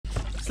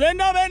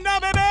Slender, Bender,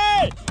 baby!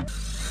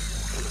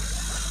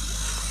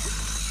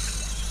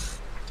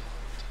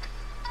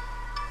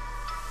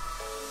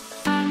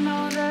 I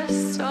know the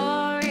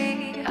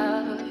story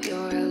of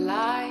your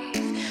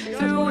life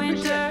through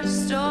winter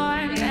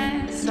storms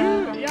and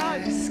summer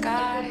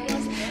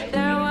skies.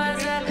 There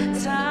was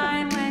a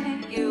time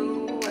when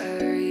you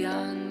were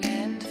young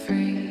and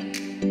free.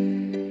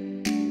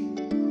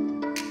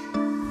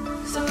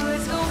 So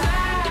let's go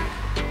back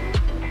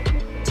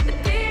to the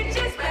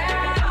beaches where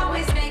I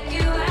always make you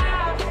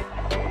laugh,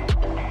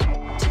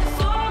 to the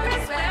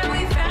forest where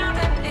we found a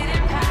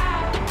hidden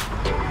path,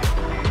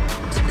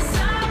 to the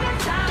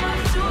summertime of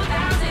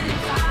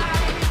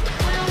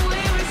 2005, when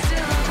we were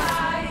still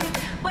alive,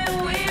 when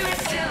we were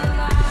still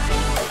alive.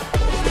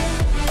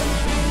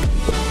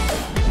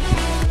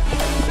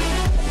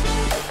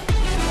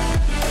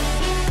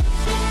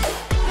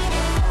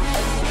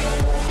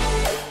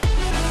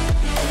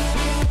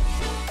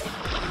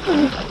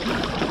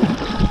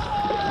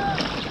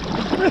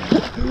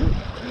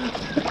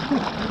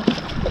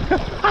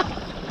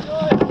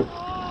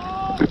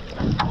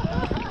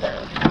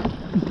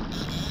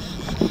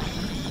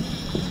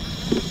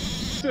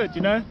 Do it,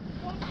 you know?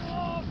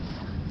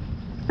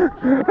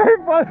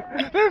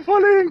 They're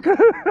following.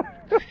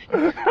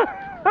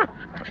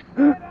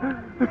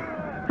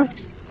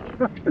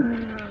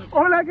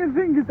 All I can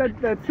think is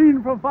that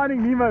scene from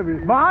Finding Nemo.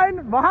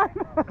 Mine.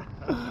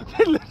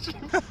 They're literally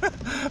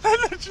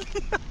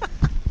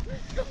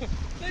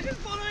they're just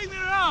following me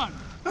around.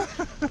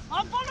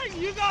 I'm following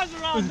you guys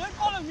around. Don't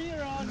follow me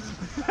around.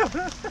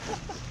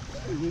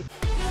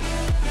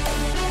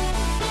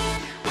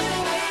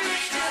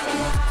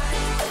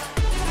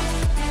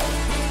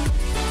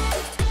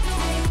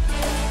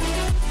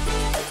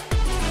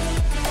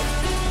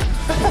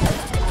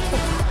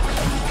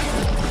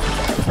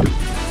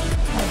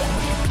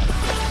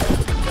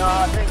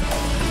 I think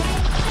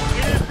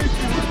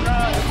Fishman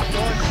now.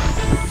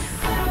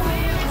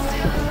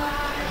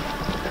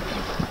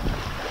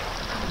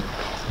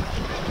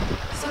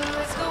 So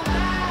let's go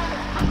back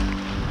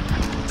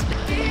to the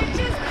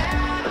beaches where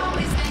I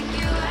always make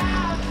you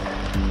laugh,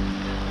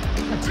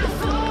 to the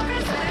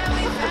forest where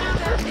we found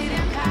a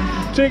hidden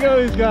path, Check out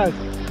these guys.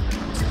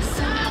 to the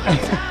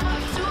summertime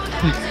of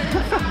 2005,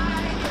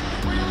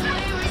 when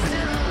we were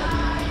still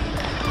alive,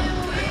 when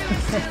we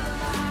were still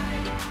alive.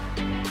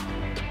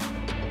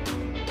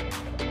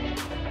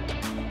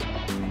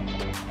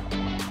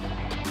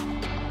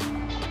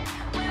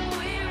 When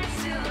we were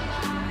still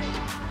alive.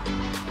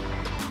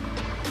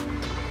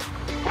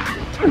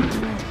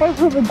 That's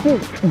something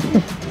sick.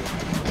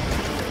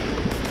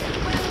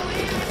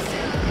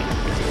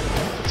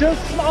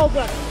 Just smells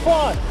like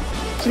fun.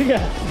 Check it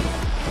out.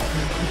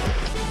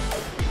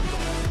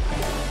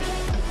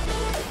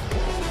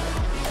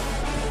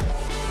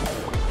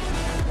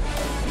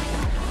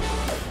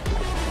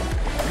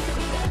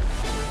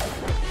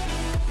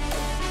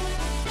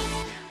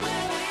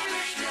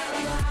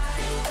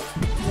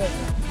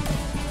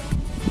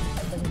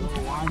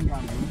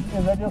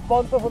 Is that your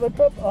sponsor for the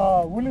trip?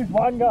 Willie's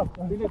Wine Gum.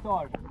 Willie's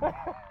Wine.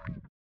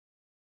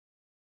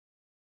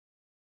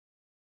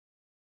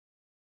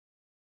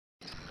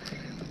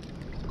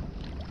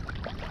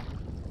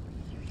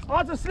 Oh,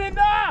 it's a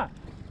slender!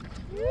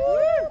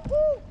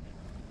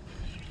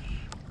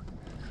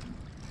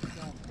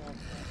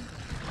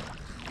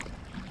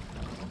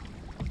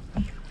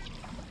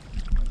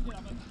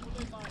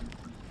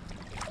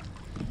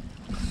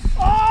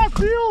 Oh,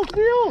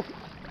 seal!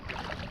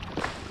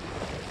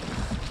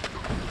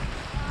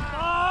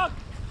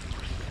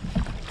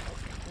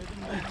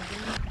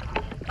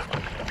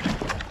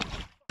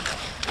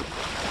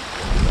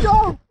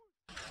 Yo!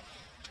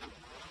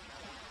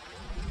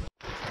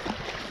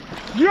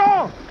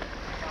 Yo!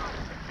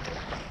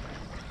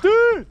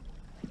 Dude!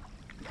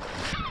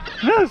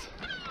 This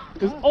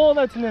is all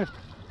that's left.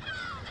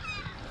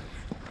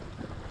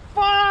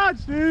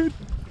 Fudge, dude!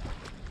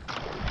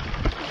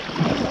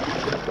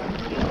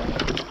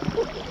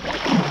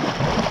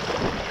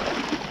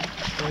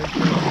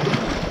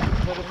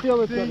 But I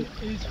feel it's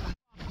is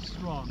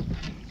strong.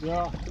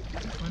 yeah.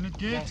 When it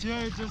gets here,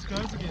 it just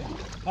goes again.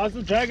 How's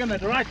the drag on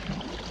it? Right.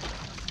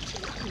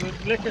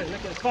 Lick it.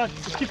 It's fine.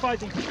 Just keep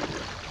fighting.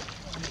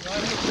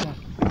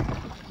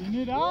 You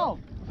need help.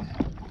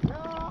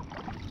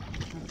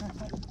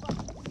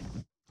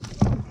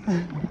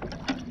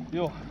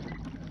 Yo.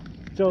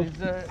 Joe.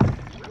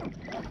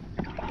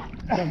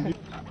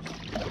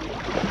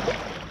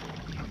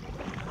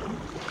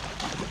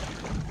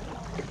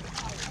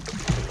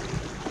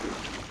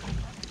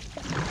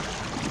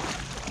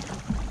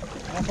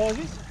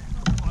 Apologies.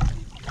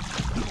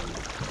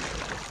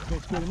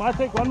 That's good. Might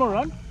take one more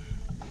run.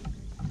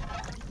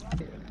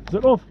 Is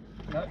it off?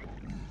 No.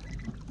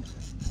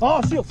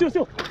 Oh, seal.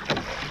 Seal.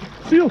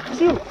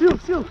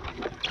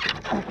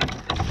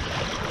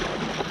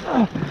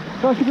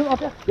 Can't keep him up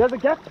here. There's a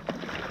gap.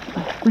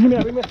 Bring him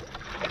here.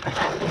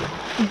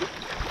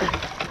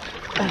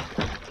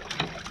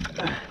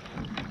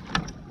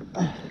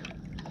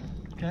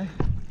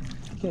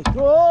 Okay,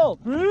 cool.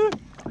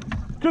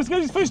 Chris,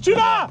 get his fish,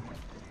 Tuna!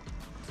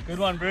 Good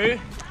one, bro.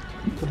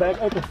 The bag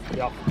open.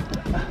 Yeah.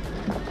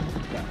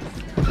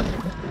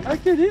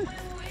 Okay, dude.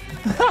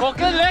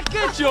 Fucking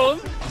lekker, John.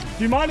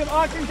 Do you mind if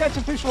I can catch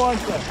a fish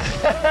once, sir?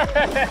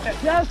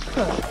 Yes,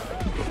 sir.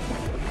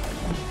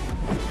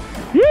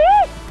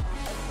 Yeah!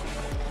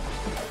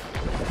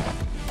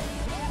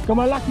 Got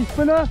my lucky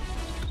spinner.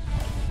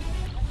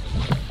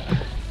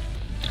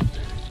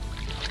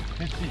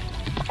 Let's see.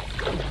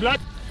 Blood.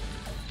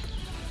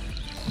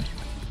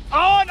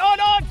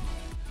 On!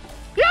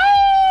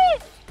 Yeah!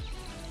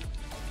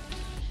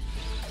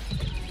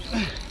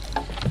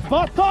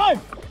 About time!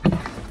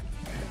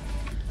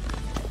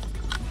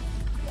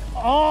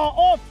 Oh,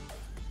 off!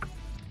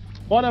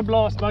 What a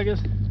blast, buggers.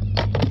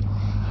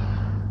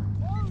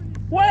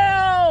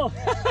 Well!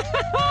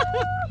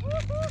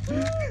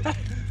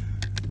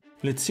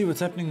 Let's see what's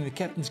happening in the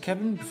captain's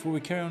cabin before we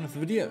carry on with the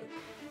video.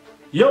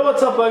 Yo,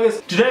 what's up,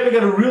 buggers? Today we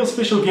got a real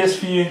special guest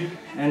for you,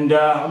 and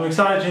I'm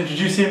excited to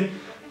introduce him.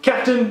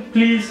 Captain,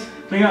 please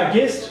bring our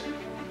guest.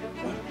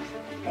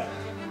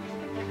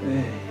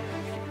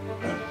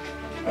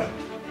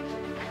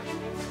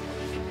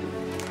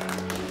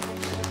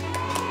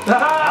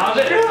 How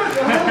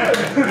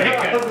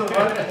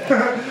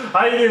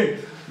are you doing?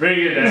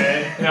 Very good,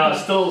 eh? Yeah,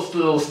 still a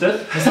little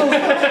stiff.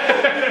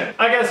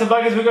 Okay, so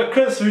buggers, we got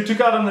Chris, who took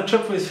out on the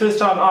trip for his first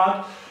time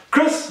out.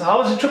 Chris, how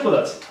was your trip with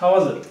us? How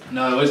was it?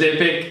 No, it was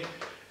epic.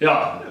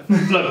 Yeah,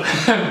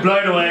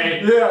 blown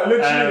away. Yeah,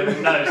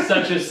 literally. No,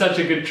 such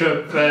a good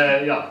trip.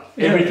 Yeah,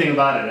 everything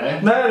about it, eh?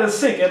 No, it was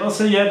sick. And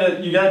also you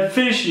had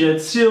fish, you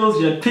had seals,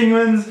 you had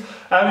penguins.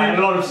 I mean,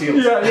 a lot of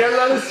seals. Yeah, you had a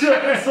lot of seals.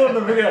 I saw in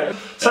the video.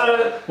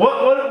 So,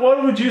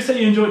 what would you say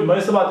you enjoyed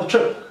most about the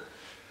trip?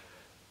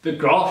 The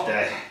graft,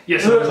 eh?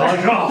 Yes, it was our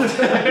graft.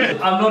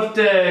 I'm not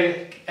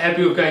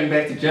happy with going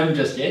back to gym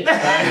just yet.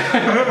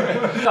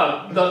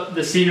 No,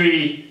 the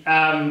scenery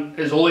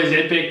is always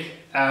epic.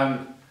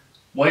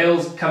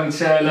 Whales coming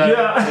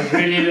solo, was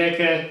really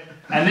lekker.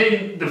 And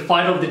then the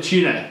fight of the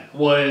tuna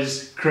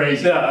was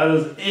crazy. Yeah, it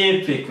was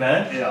epic,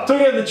 man. Yeah.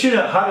 Talking about the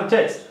tuna, how did it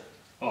taste?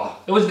 Oh,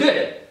 it was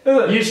good.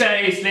 You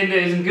say slender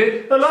isn't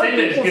good?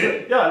 Slender is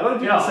good. Yeah, a lot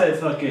of people say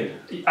it's not good.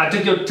 I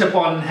took your tip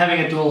on having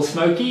it a little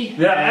smoky.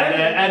 Yeah.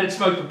 And added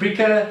smoked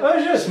paprika.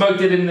 Oh, sure.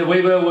 Smoked it in the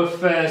Weber with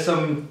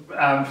some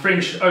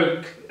French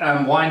oak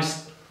wine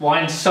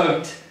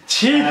soaked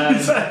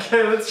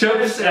okay, let's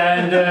chips,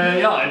 and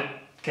yeah, it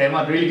came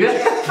out really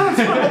good.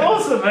 That's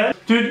awesome, man.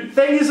 Dude,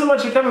 thank you so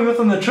much for coming with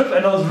on the trip,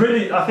 and I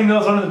think that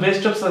was one of the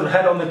best trips I've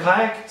had on the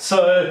kayak.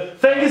 So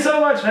thank you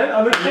so much, man.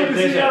 I look forward to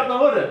seeing you out in the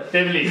water.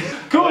 Definitely.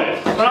 Cool.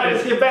 Alright,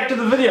 let's get back to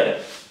the video.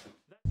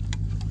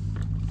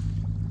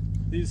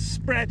 These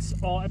sprats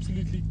are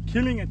absolutely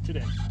killing it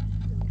today.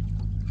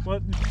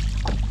 What?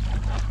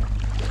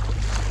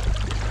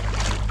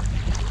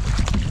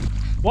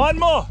 One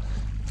more.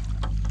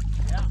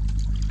 Yeah.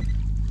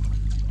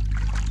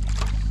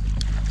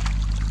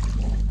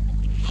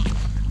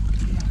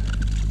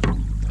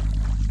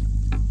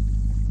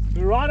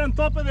 We're right on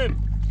top of them.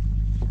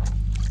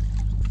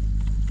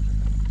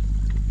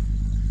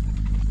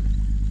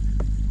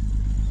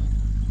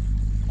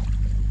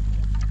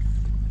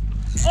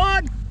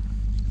 On!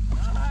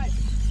 Nice.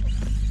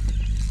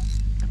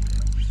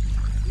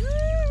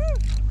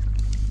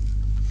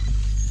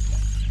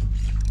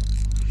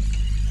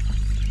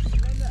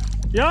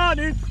 Yeah,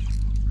 dude.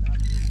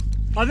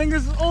 I think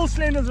this is all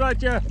slenders right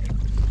here.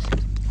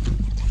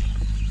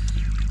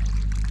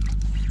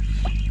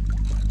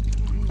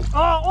 Oh,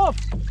 off!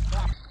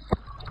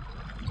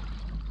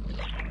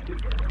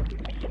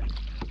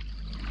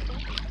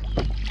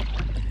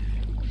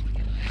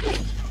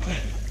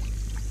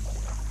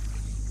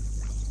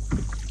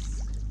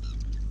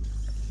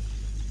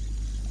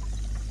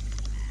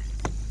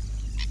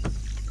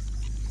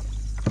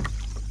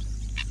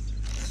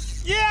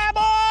 Yeah,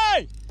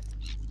 boy!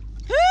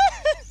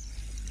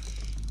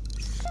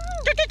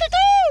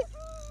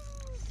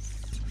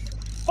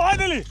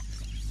 Finally!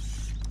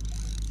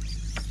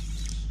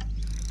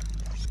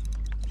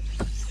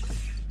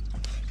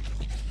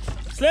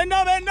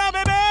 Slender, bender,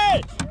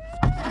 baby!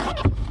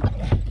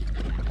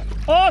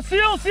 Oh,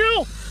 seal,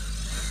 seal!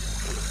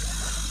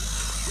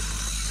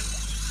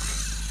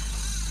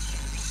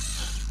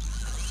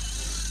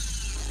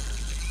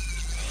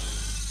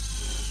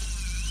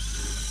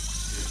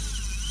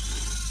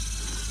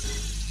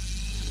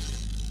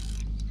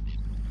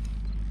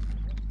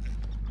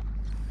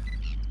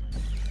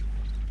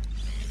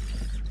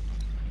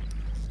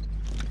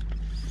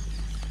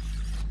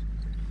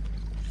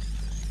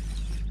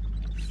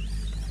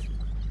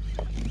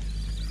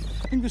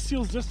 I think the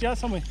seal's just here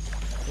somewhere.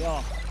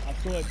 Yeah, I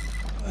thought.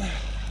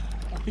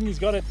 I think he's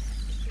got it.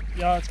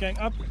 Yeah, it's going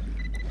up.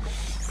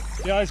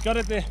 Yeah, he's got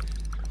it there.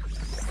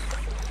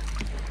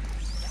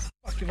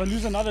 Fuck, if I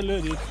lose another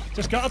lure, dude.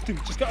 Just go up to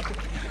him, just go up to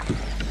him.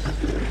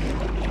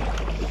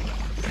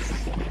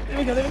 There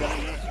we go, there we go.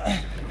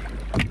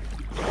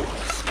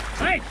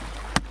 Hey!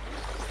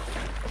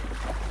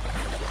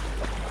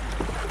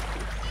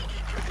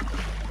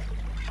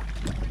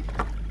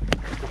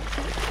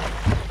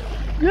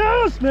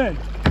 Yes, man!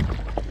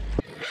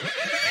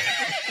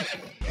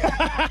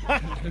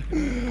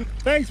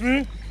 Thanks,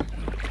 bro.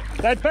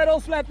 That pedal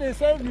slap there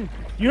saved me.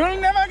 You'll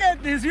never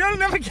get this. You'll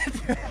never get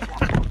this.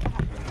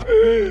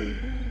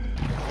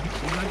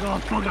 Oh my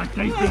god, fuck, I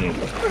tasted it.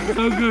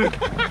 So good.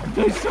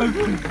 Tastes so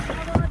good.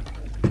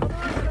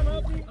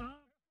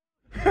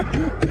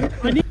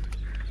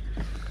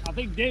 I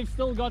think Dave's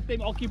still got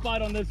them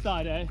occupied on this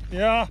side, eh?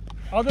 Yeah.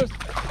 I'll go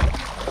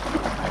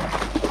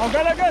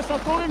like this. I'll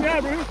call him, yeah,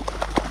 bro.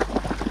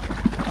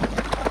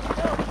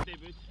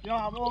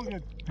 Yeah, I'm all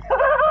good.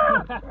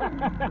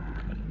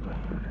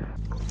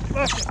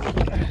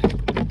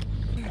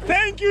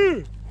 Thank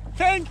you!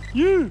 Thank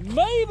you!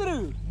 My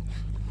bro!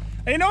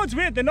 Hey, you know what's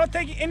weird? They're not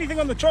taking anything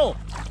on the troll.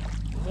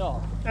 Yeah.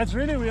 That's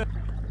really weird.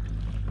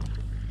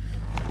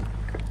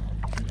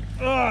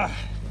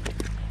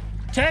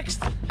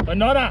 Text, but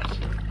not out.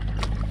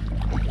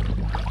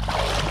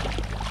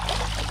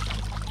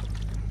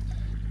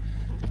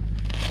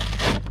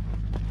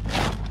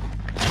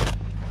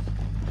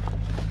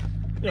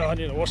 Yeah, I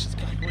need to wash this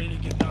kayak really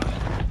good now.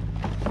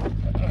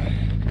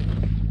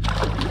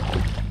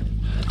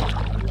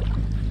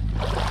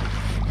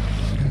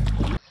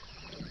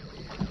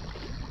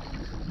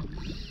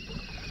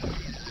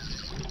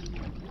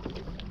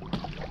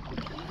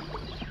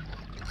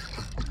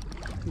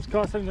 This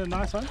cast having a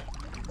nice one.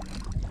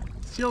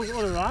 Seals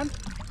all around.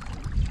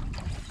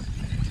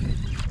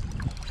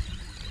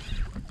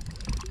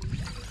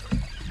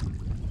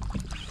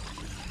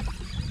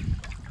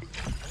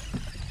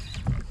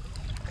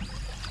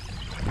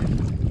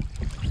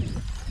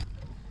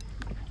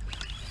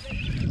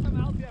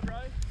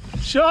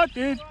 Shot,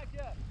 dude.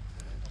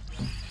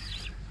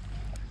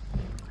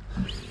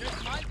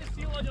 Mind the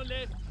seal on your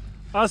left.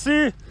 I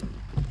see.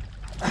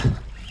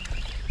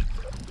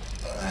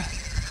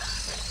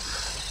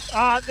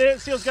 There,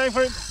 seal's going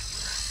for him.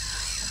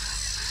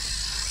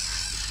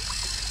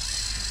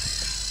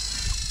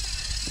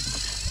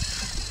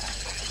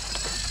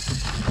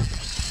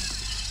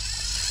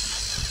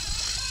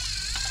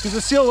 Because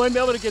the seal won't be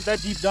able to get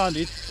that deep down,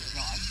 dude.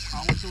 No,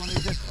 I also want to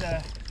just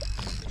hey!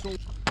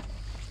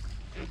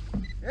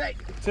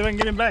 See if I can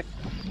get him back.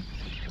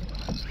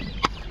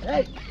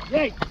 Hey!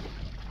 Hey!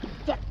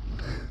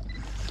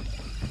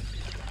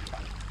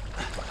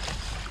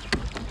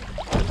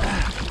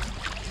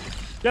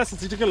 Yeah,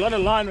 since he took a lot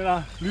of line when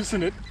I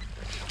loosened it.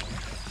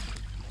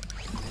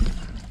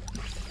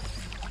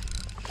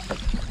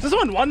 This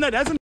one that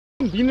hasn't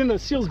been in a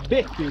seal's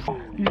beak, dude.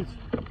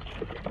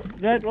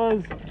 That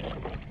was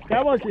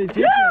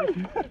legit.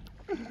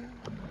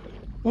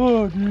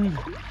 Oh, dude.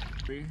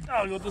 Oh,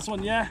 I got this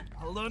one, yeah.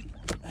 Hold on.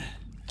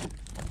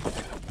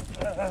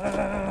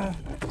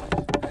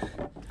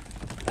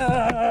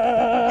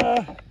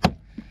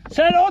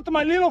 Shout out to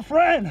my little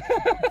friend.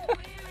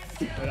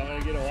 Wait, I'm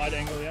gonna get a wide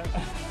angle, yeah.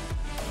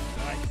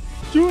 Nice.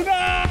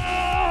 Tuna!